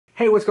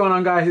Hey, what's going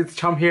on, guys? It's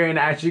Chum here, and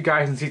as you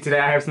guys can see today,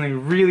 I have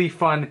something really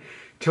fun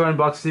to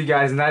unbox for you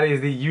guys, and that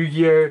is the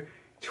Yu-Gi-Oh!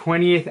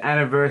 20th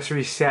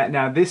anniversary set.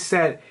 Now, this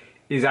set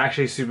is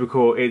actually super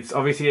cool. It's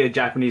obviously a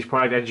Japanese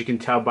product, as you can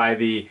tell by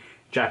the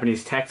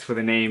Japanese text for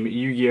the name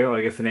Yu-Gi-Oh!, or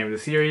I guess the name of the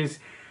series.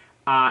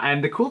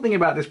 And the cool thing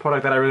about this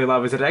product that I really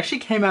love is that it actually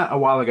came out a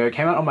while ago. It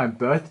came out on my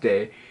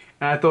birthday,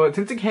 and I thought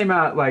since it came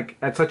out like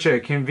at such a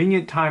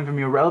convenient time for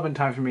me, or relevant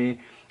time for me,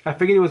 I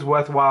figured it was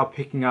worthwhile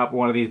picking up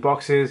one of these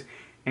boxes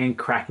and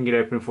cracking it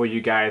open for you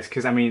guys,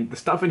 because I mean the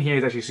stuff in here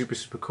is actually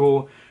super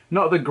cool.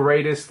 Not the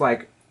greatest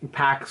like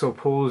packs or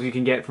pulls you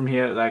can get from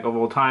here like of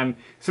all time.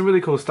 Some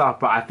really cool stuff,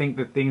 but I think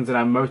the things that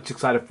I'm most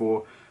excited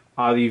for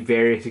are the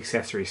various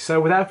accessories. So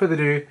without further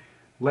ado,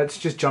 let's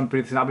just jump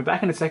into this, and I'll be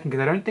back in a second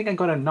because I don't think I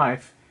got a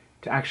knife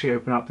to actually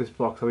open up this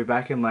box. I'll be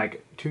back in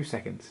like 2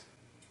 seconds.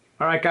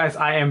 Alright guys,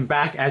 I am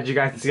back. As you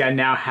guys can see, I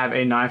now have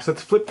a knife. So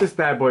let's flip this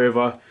bad boy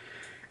over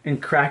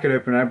and crack it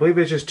open. I believe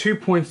there's just 2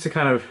 points to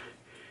kind of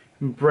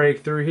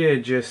break through here.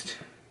 Just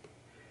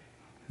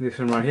this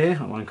one right here,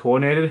 I'm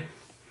uncoordinated,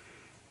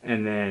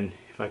 and then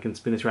if I can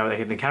spin this around without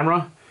hitting the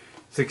camera,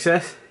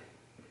 success.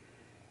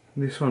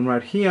 This one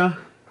right here,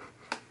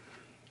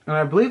 and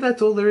I believe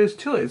that's all there is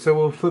to it. So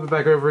we'll flip it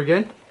back over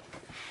again,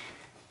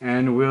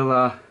 and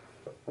we'll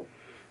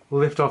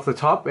lift off the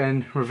top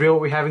and reveal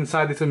what we have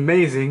inside this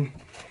amazing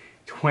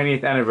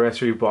 20th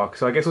anniversary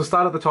box. So I guess we'll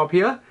start at the top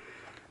here.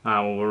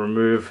 We'll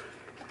remove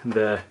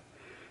the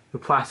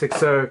plastic.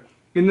 So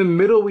in the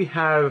middle we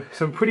have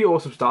some pretty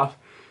awesome stuff.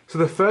 So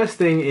the first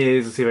thing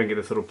is, let's see if I can get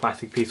this little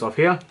plastic piece off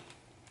here.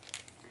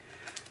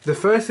 The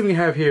first thing we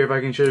have here, if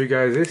I can show you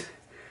guys this.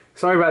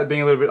 Sorry about it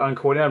being a little bit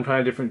uncoordinated, I'm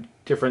trying a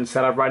different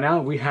setup right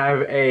now. We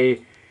have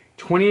a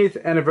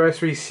 20th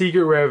anniversary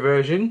secret rare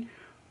version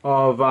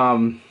of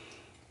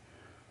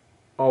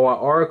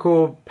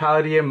Oracle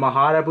Palladium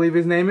Mahad, I believe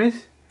his name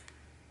is.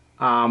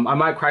 I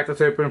might crack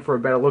this open for a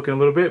better look in a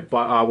little bit,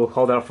 but we'll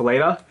hold that up for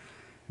later.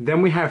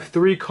 Then we have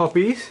 3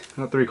 packs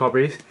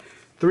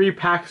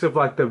of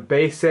like the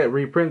base set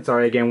reprint.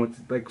 Sorry again, once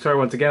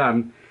again,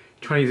 I'm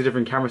trying to use a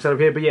different camera setup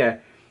here, but yeah,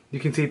 you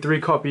can see 3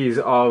 copies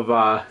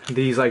of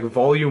these like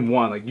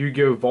Vol.1, like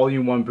Yu-Gi-Oh!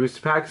 Vol.1 booster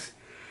packs.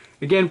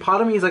 Again,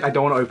 part of me is like I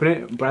don't want to open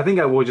it, but I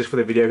think I will just for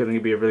the video because I think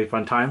it'd be a really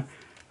fun time.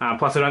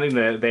 Plus, I don't think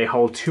that they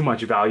hold too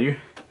much value.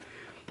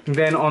 And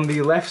then on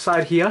the left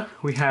side here,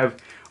 we have,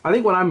 I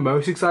think what I'm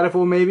most excited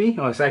for maybe,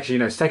 or it's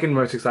actually, second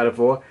most excited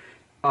for,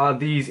 are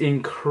these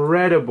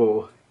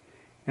incredible,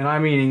 and I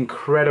mean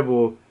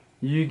incredible,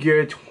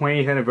 Yu-Gi-Oh!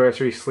 20th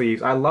anniversary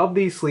sleeves. I love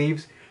these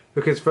sleeves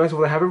because first of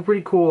all, they have a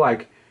pretty cool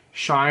like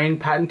shine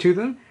pattern to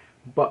them,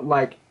 but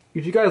like,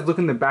 if you guys look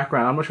in the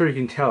background, I'm not sure you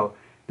can tell,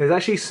 there's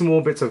actually small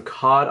bits of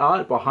card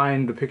art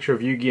behind the picture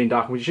of Yu-Gi and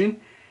Dark Magician,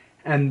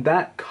 and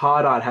that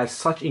card art has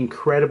such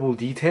incredible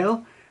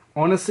detail.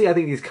 Honestly, I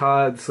think these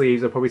card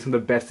sleeves are probably some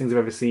of the best things I've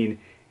ever seen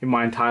in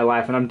my entire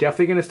life, and I'm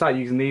definitely going to start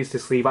using these to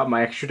sleeve up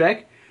my extra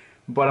deck,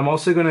 but I'm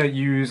also going to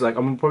use, like,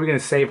 I'm probably going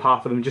to save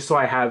half of them just so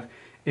I have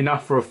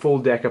enough for a full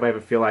deck if I ever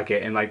feel like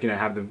it, and like,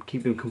 have them,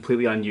 keep them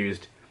completely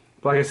unused.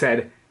 But like I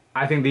said,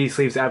 I think these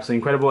sleeves are absolutely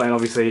incredible, and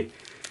obviously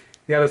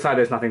the other side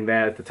there's nothing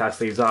there, the tie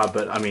sleeves are,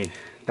 but I mean,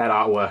 that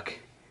artwork,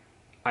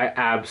 I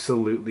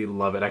absolutely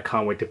love it. I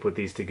can't wait to put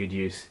these to good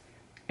use.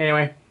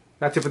 Anyway,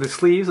 that's it for the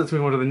sleeves. Let's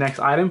move on to the next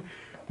item.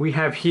 We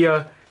have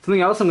here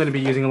something else I'm going to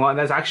be using a lot, and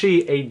that's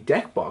actually a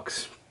deck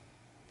box.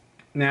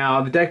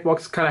 Now, the deck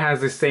box kind of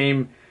has the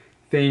same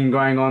thing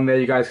going on there.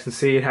 You guys can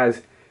see it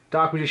has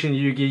Dark Magician,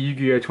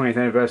 Yu-Gi-Oh! 20th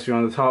anniversary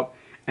on the top,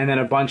 and then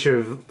a bunch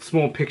of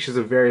small pictures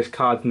of various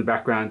cards in the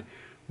background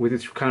with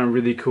this kind of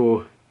really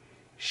cool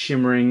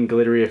shimmering,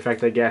 glittery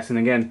effect, I guess. And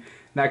again,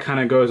 that kind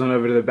of goes on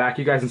over to the back.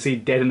 You guys can see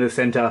dead in the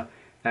center,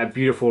 that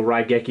beautiful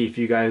Raigeki, if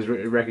you guys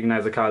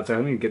recognize the card. So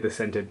let me get this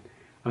centered.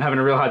 I'm having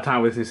a real hard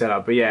time with this new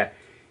setup, but yeah,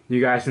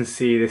 you guys can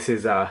see this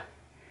is,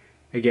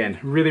 again,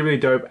 really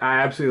dope. I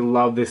absolutely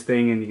love this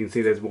thing, and you can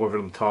see there's more of it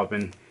on the top,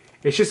 and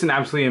it's just an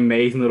absolutely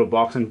amazing little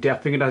box. I'm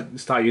definitely going to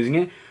start using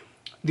it.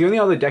 The only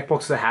other deck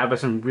boxes I have are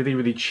some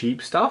really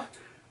cheap stuff,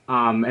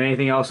 and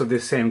anything else of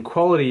this same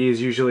quality is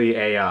usually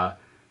a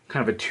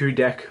kind of a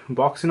 2-deck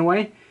box in a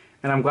way,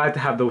 and I'm glad to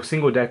have the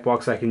single deck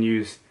box I can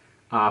use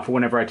for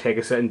whenever I take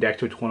a certain deck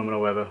to a tournament or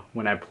whatever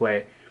when I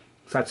play.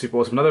 So that's super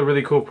awesome. Another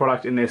really cool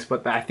product in this,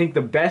 but I think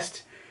the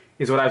best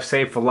is what I've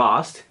saved for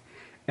last,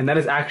 and that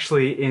is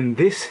actually in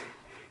this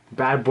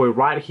bad boy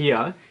right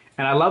here.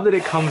 And I love that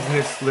it comes in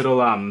this little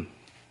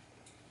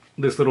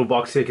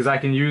box here, because I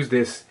can use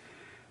this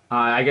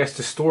I guess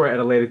to store it at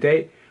a later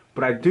date,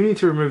 but I do need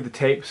to remove the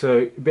tape,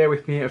 so bear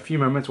with me a few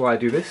moments while I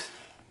do this.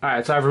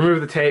 Alright, so I've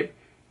removed the tape.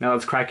 Now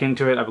let's crack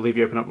into it. I believe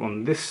you open up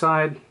on this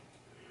side.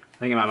 I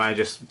think I might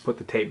just put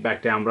the tape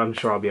back down, but I'm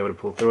sure I'll be able to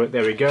pull through it.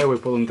 There we go, we're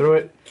pulling through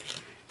it.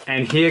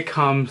 And here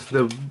comes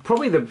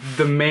probably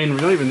the main,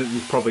 not even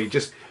probably,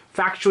 just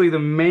factually the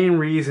main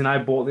reason I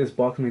bought this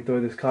box. Let me throw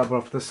this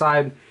cardboard off to the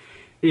side.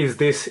 Is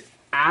this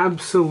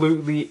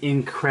absolutely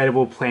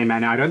incredible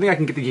playmat. Now I don't think I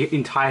can get the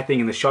entire thing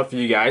in the shot for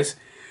you guys,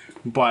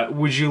 but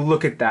would you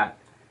look at that?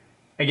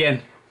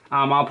 Again,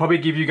 I'll probably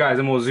give you guys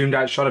a more zoomed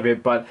out shot of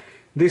it, but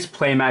this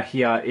playmat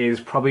here is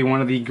probably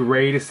one of the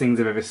greatest things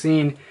I've ever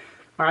seen.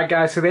 Alright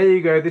guys, so there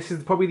you go. This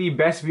is probably the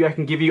best view I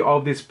can give you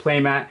of this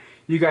playmat.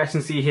 You guys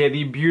can see here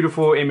the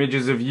beautiful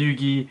images of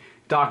Yugi,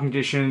 Dark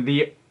Magician,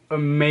 the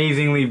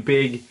amazingly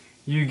big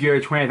Yu-Gi-Oh!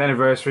 20th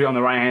anniversary on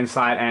the right hand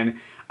side, and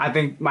I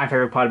think my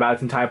favorite part about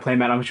this entire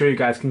playmat, I'm sure you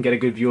guys can get a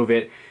good view of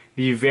it,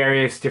 the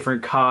various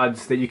different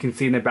cards that you can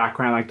see in the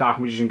background, like Dark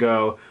Magician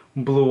Girl,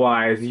 Blue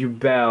Eyes,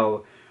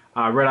 Yubel,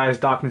 Red Eyes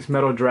Darkness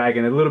Metal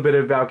Dragon, a little bit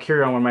of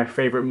Valkyria, one of my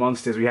favorite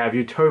monsters. We have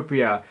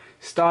Utopia,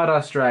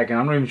 Stardust Dragon,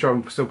 I'm not even sure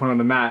if I'm still putting on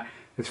the mat.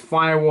 There's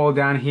Firewall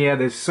down here.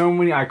 There's so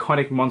many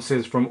iconic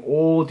monsters from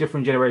all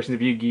different generations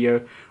of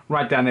Yu-Gi-Oh!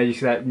 Right down there you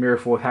see that Mirror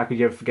Force, how could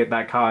you ever forget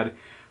that card?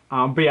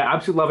 But yeah, I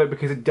absolutely love it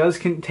because it does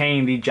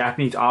contain the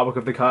Japanese artwork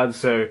of the cards,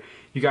 so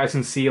you guys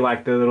can see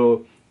like the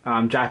little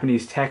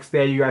Japanese text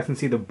there. You guys can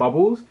see the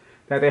bubbles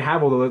that they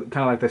have, all the kind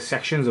of like the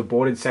sections or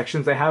bordered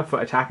sections they have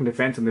for attack and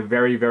defense in the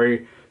very,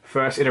 very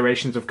first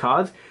iterations of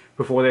cards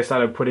before they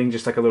started putting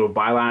just like a little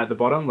byline at the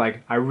bottom.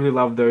 Like, I really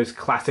love those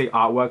classic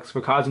artworks for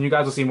cards, and you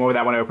guys will see more of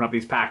that when I open up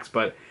these packs.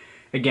 But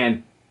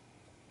again,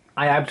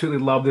 I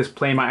absolutely love this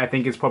playmat. I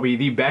think it's probably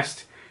the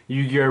best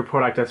Yu-Gi-Oh!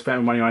 Product I've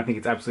spent money on. I think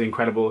it's absolutely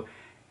incredible.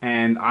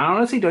 And I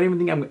honestly don't even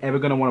think I'm ever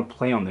going to want to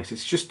play on this.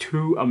 It's just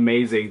too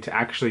amazing to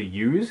actually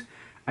use.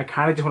 I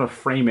kind of just want to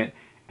frame it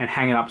and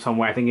hang it up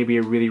somewhere. I think it'd be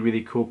a really,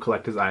 really cool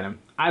collector's item.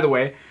 Either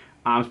way,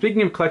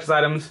 speaking of collector's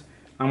items,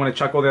 I'm going to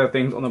chuck all the other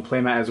things on the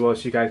playmat as well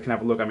so you guys can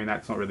have a look. I mean,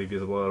 that's not really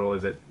visible at all,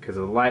 is it? Because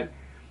of the light.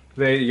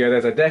 There you go.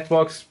 There's our deck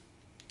box.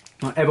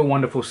 Our ever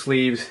wonderful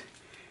sleeves.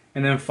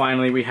 And then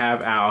finally we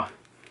have our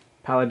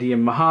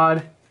Palladium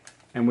Mahad.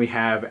 And we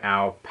have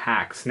our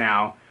packs.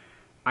 Now,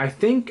 I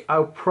think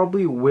I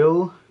probably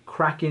will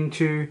crack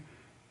into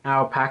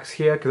our packs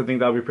here because I think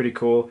that'll be pretty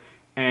cool.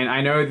 And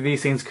I know that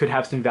these things could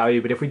have some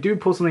value, but if we do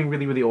pull something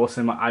really, really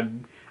awesome, I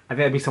think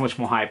that'd be so much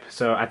more hype.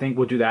 So I think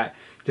we'll do that.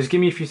 Just give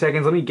me a few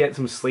seconds. Let me get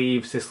some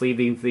sleeves to sleeve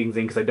these things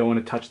in because I don't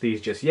want to touch these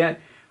just yet.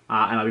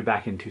 And I'll be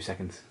back in 2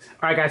 seconds.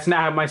 Alright guys, so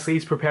now I have my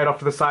sleeves prepared off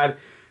to the side.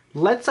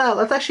 Let's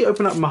actually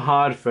open up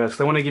Mahad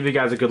first. I want to give you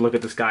guys a good look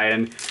at this guy.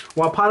 And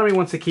while part of me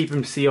wants to keep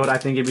him sealed, I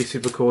think it'd be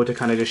super cool to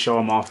kind of just show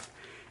him off.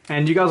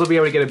 And you guys will be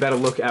able to get a better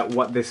look at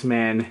what this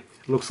man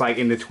looks like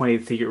in the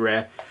 20th Secret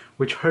Rare,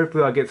 which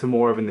hopefully I'll get some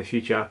more of in the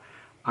future.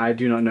 I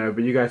do not know,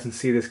 but you guys can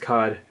see this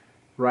card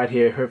right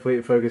here. Hopefully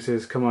it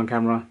focuses. Come on,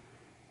 camera.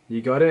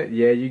 You got it?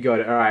 Yeah, you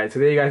got it. Alright, so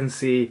there you guys can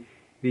see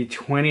the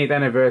 20th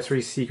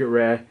Anniversary Secret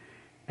Rare.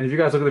 And if you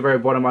guys look at the very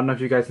bottom, I don't know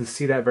if you guys can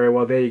see that very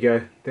well. There you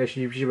go. There, you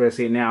should be able to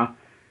see it now.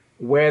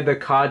 Where the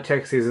card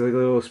text is a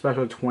little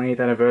special 20th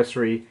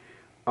Anniversary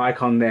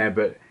icon there,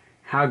 but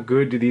how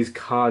good do these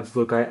cards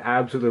look? I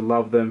absolutely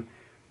love them.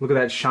 Look at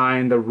that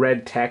shine, the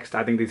red text.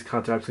 I think these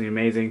cards are absolutely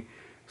amazing.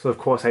 So of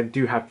course I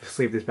do have to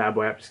sleeve this bad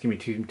boy up. Just give me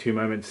two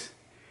moments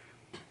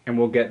and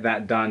we'll get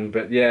that done.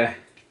 But yeah,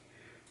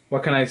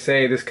 what can I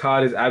say? This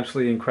card is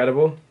absolutely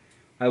incredible.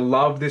 I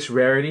love this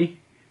rarity.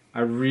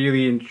 I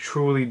really and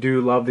truly do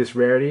love this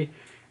rarity.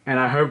 And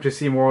I hope to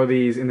see more of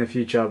these in the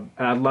future.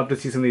 And I'd love to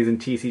see some of these in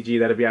TCG.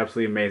 That'd be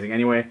absolutely amazing.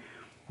 Anyway,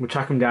 we'll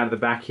chuck him down at the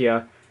back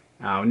here,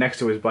 next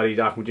to his buddy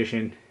Dark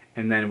Magician.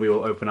 And then we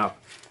will open up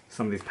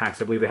some of these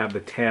packs. I believe they have the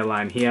tail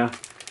line here.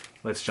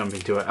 Let's jump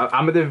into it.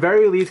 I'm at the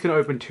very least going to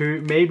open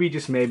 2. Maybe,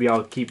 just maybe,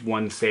 I'll keep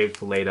 1 saved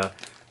for later.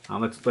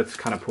 Let's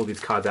kind of pull these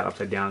cards out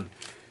upside down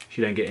so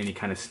you don't get any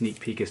kind of sneak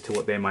peek as to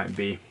what they might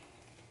be.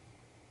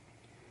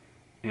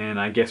 And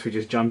I guess we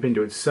just jump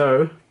into it.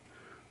 So,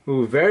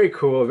 ooh, very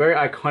cool. Very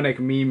iconic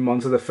meme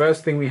monster. The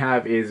first thing we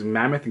have is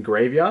Mammoth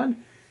Graveyard.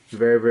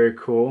 Very, very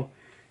cool.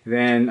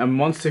 Then a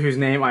monster whose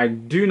name I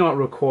do not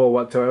recall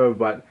whatsoever,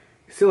 but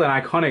still an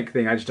iconic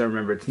thing. I just don't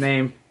remember its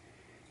name.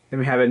 Then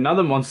we have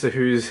another monster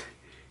whose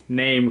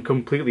name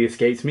completely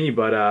escapes me,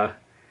 but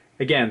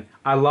again,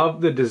 I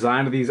love the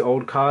design of these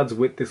old cards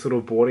with this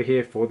little border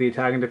here for the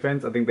attack and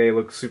defense. I think they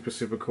look super,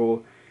 super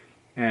cool.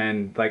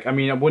 And like, I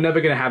mean, we're never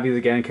going to have these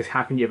again because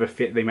how can you ever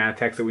fit the amount of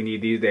text that we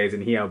need these days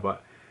in here,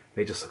 but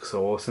they just look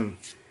so awesome.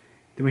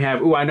 Then we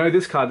have, ooh, I know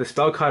this card, the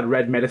spell card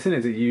Red Medicine.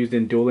 Is it used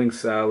in Duel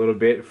Links a little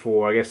bit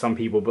for, I guess, some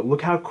people, but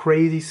look how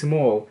crazy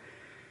small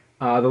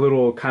the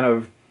little kind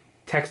of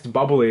text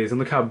bubble is, and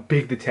look how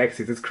big the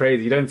text is. It's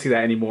crazy. You don't see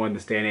that anymore in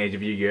this day and age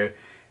of Yu-Gi-Oh!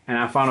 And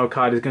our final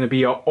card is going to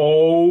be a,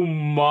 oh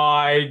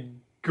my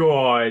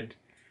god,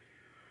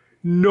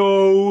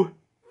 no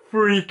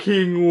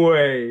freaking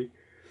way.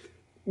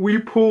 We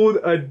pulled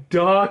a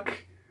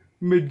Dark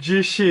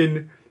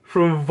Magician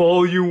from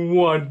Volume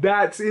 1.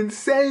 That's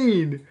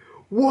insane.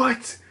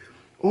 What?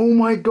 Oh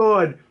my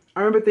god.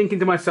 I remember thinking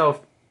to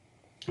myself,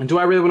 do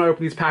I really want to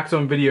open these packs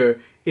on video?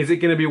 Is it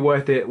going to be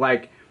worth it?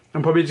 Like,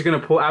 I'm probably just going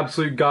to pull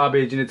absolute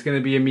garbage and it's going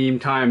to be a meme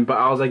time. But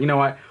I was like, you know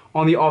what?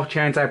 On the off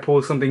chance I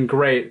pull something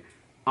great,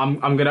 I'm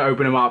going to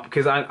open them up.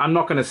 Because I'm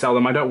not going to sell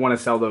them. I don't want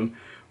to sell them.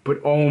 But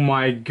oh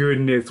my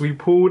goodness. We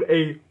pulled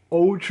a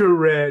ultra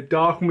rare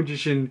Dark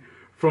Magician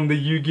from the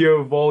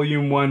Yu-Gi-Oh!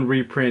 Volume 1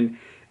 reprint.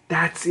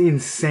 That's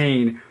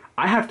insane.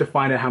 I have to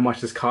find out how much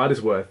this card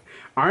is worth.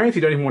 I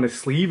honestly don't even want to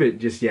sleeve it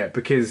just yet.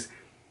 Because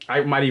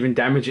I might even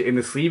damage it in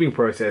the sleeving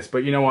process.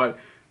 But you know what?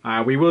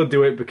 We will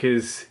do it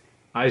because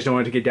I just don't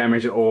want it to get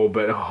damaged at all.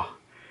 But oh,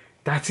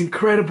 that's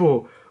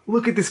incredible.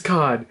 Look at this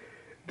card.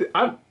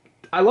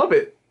 I love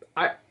it.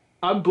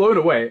 I'm blown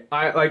away.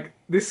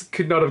 This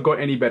could not have got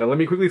any better. Let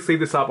me quickly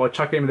sleeve this up. I'll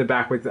chuck it in the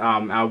back with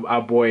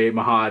our boy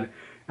Mahad,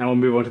 and we'll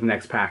move on to the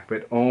next pack.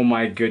 But oh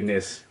my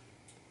goodness.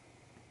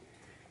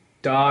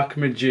 Dark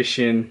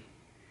Magician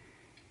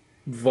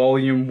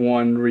Volume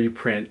 1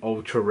 reprint,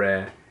 ultra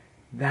rare.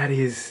 That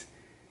is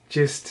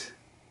just...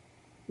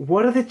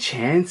 What are the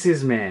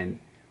chances, man?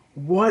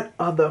 What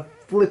are the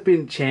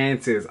flippin'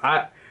 chances?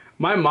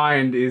 My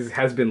mind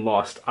has been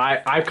lost.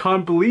 I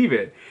can't believe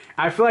it.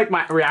 I feel like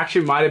my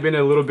reaction might have been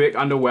a little bit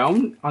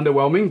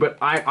underwhelming, but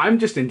I'm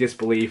just in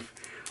disbelief.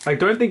 Like,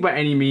 don't think by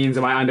any means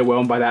am I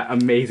underwhelmed by that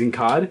amazing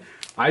card.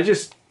 I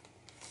just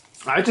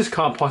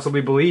can't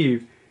possibly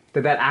believe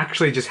that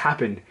actually just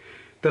happened.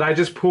 That I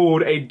just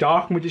pulled a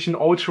Dark Magician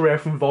Ultra Rare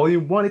from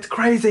Volume 1. It's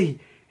crazy!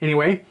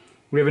 Anyway,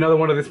 we have another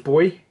one of this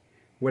boy,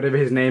 whatever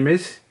his name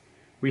is.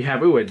 We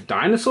have, ooh, a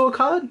dinosaur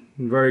card?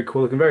 Very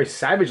cool looking, very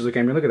savage looking.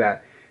 I mean, look at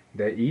that.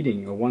 They're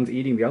eating, or one's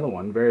eating the other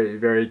one. Very,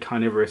 very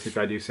carnivorous, if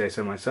I do say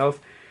so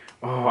myself.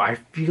 Oh, I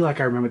feel like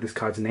I remember this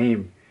card's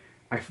name.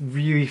 I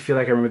really feel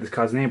like I remember this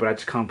card's name, but I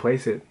just can't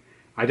place it.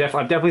 I've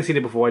definitely seen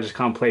it before, I just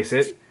can't place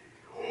it.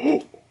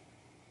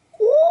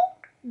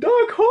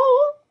 Dark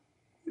Hole!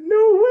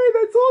 No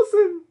way, that's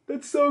awesome!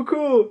 That's so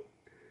cool.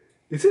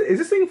 Is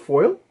this thing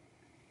foil?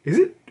 Is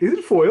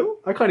it foil?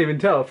 I can't even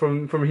tell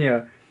from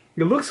here.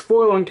 It looks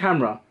foil on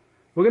camera.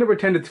 We're gonna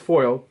pretend it's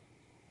foil.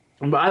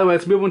 But either way,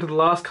 let's move on to the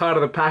last card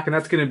of the pack, and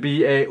that's gonna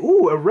be a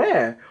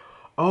rare.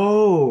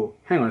 Oh,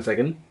 hang on a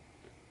second.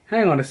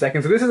 Hang on a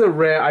second. So this is a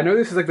rare. I know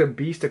this is like the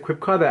Beast Equip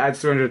card that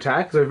adds 300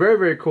 attack. So very,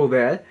 very cool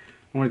there.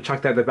 I'm gonna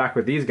chuck that at the back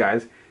with these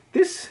guys.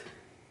 This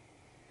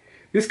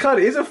card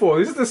is a foil.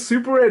 This is the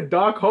super rare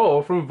Dark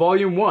Hole from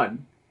Volume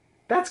 1.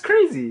 That's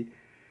crazy.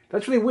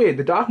 That's really weird.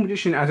 The Dark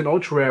Magician as an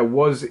ultra rare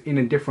was in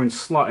a different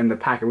slot in the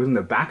pack. It was in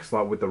the back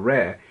slot with the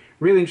rare.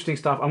 Really interesting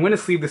stuff. I'm going to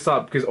sleeve this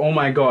up because, oh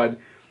my god,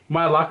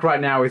 my luck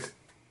right now is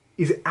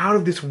out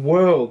of this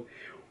world.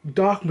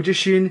 Dark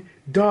Magician,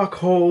 Dark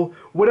Hole.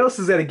 What else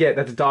is there to get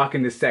that's dark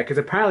in this set? Because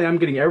apparently I'm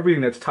getting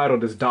everything that's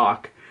titled as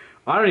dark.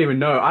 I don't even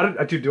know.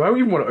 Do I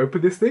even want to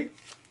open this thing?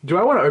 Do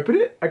I want to open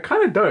it? I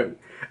kind of don't.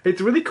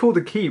 It's really cool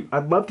to keep.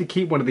 I'd love to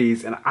keep one of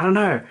these, and I don't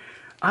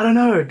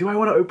know. Do I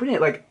want to open it?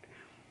 Like,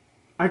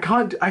 I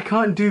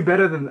can't do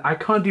better than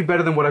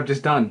what I've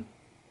just done.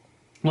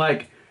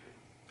 Like,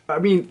 I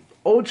mean,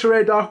 ultra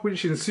rare Dark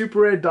Magician, super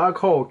rare Dark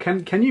Hole.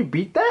 Can you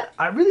beat that?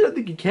 I really don't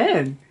think you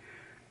can.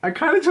 I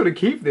kind of want to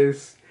keep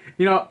this.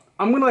 You know,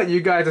 I'm gonna let you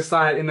guys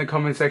decide in the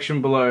comment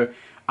section below.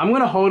 I'm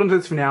gonna hold on to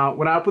this for now.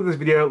 When I upload this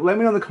video, let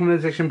me know in the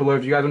comment section below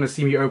if you guys want to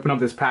see me open up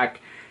this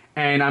pack,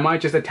 and I might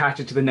just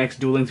attach it to the next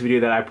Duel Links video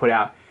that I put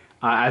out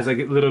as like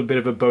a little bit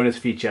of a bonus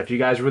feature. If you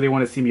guys really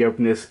want to see me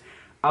open this.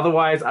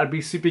 Otherwise, I'd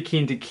be super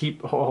keen to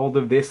keep hold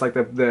of this, like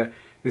the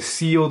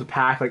sealed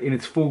pack, like in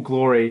its full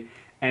glory,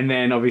 and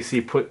then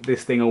obviously put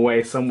this thing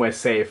away somewhere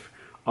safe,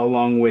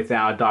 along with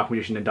our Dark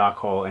Magician and Dark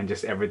Hole and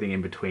just everything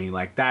in between.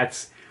 Like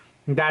that's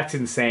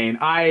insane.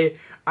 I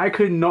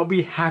could not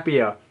be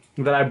happier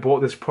that I bought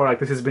this product.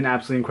 This has been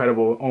absolutely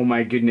incredible. Oh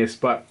my goodness!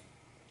 But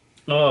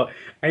oh,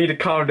 I need to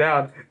calm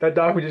down. That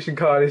Dark Magician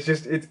card is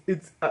just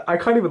I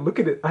can't even look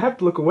at it. I have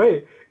to look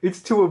away.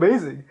 It's too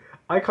amazing.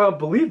 I can't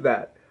believe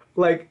that.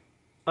 Like.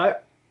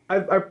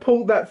 I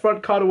pulled that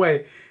front card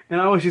away,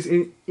 and I was just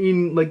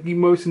in like the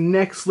most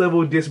next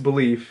level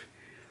disbelief.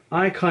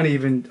 I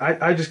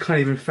just can't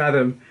even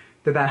fathom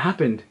that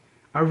happened.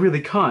 I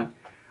really can't.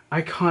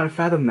 I can't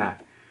fathom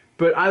that.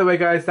 But either way,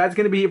 guys, that's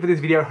going to be it for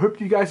this video. I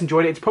hope you guys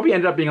enjoyed it. It's probably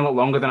ended up being a lot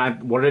longer than I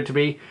wanted it to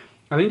be.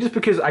 I think just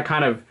because I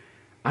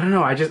don't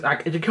know,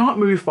 you can't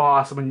move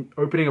fast when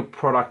opening a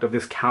product of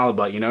this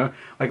caliber, you know?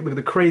 Like, look at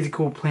the crazy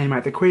cool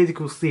playmat, the crazy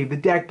cool sleeve, the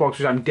deck box,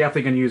 which I'm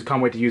definitely going to use,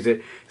 can't wait to use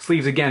it.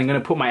 Sleeves again, I'm going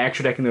to put my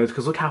extra deck in those,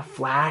 because look how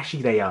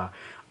flashy they are.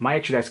 My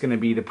extra deck's going to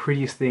be the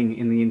prettiest thing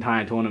in the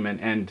entire tournament,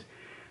 and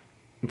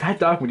that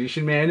Dark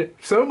Magician, man,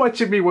 so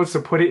much of me wants to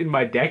put it in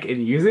my deck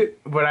and use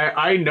it, but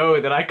I know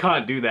that I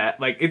can't do that.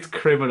 Like, it's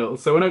criminal,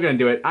 so we're not going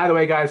to do it. Either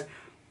way, guys,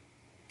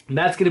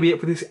 that's going to be it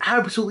for this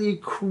absolutely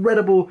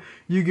incredible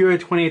Yu-Gi-Oh!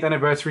 20th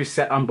anniversary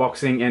set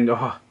unboxing, and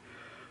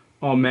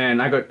oh man,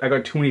 I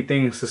got too many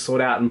things to sort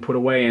out and put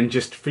away and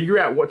just figure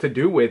out what to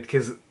do with,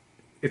 because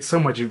it's so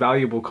much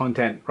valuable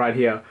content right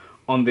here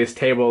on this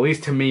table, at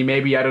least to me.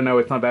 Maybe, I don't know,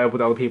 it's not valuable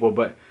to other people,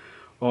 but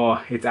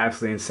oh, it's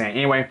absolutely insane.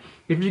 Anyway,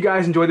 if you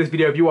guys enjoyed this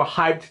video, if you are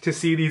hyped to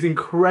see these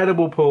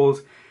incredible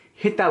pulls,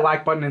 hit that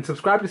like button and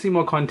subscribe to see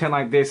more content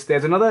like this.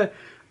 There's another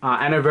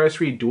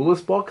anniversary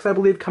Duelist box, I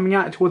believe, coming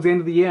out towards the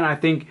end of the year, and I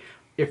think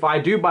if I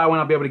do buy one,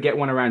 I'll be able to get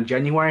one around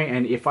January,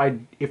 and if I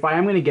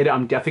am going to get it,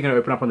 I'm definitely going to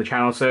open up on the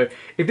channel. So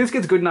if this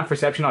gets good enough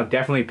reception, I'll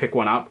definitely pick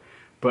one up.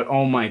 But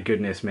oh my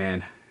goodness,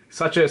 man,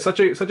 such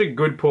a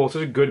good pull,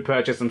 such a good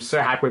purchase. I'm so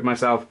happy with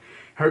myself.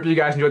 Hope you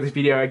guys enjoyed this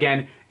video.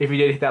 Again, if you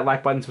did, hit that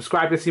like button,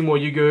 subscribe to see more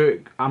Yu-Gi-Oh!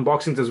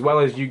 Unboxings as well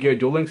as Yu-Gi-Oh!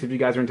 Duel Links if you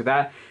guys are into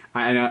that.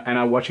 and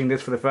are watching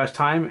this for the first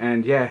time.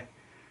 And yeah,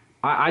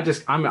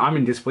 I'm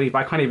in disbelief.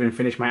 I can't even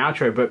finish my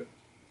outro. But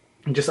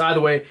just either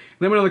way,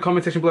 let me know in the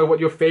comment section below what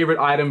your favorite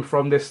item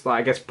from this,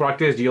 I guess,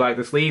 product is. Do you like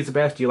the sleeves the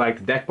best? Do you like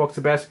the deck box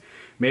the best?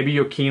 Maybe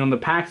you're keen on the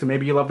packs, or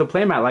maybe you love the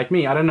playmat like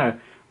me. I don't know.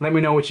 Let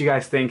me know what you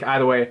guys think.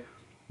 Either way,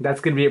 that's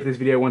going to be it for this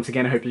video. Once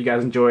again, I hope you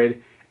guys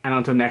enjoyed. And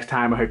until next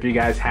time, I hope you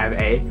guys have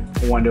a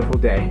wonderful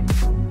day.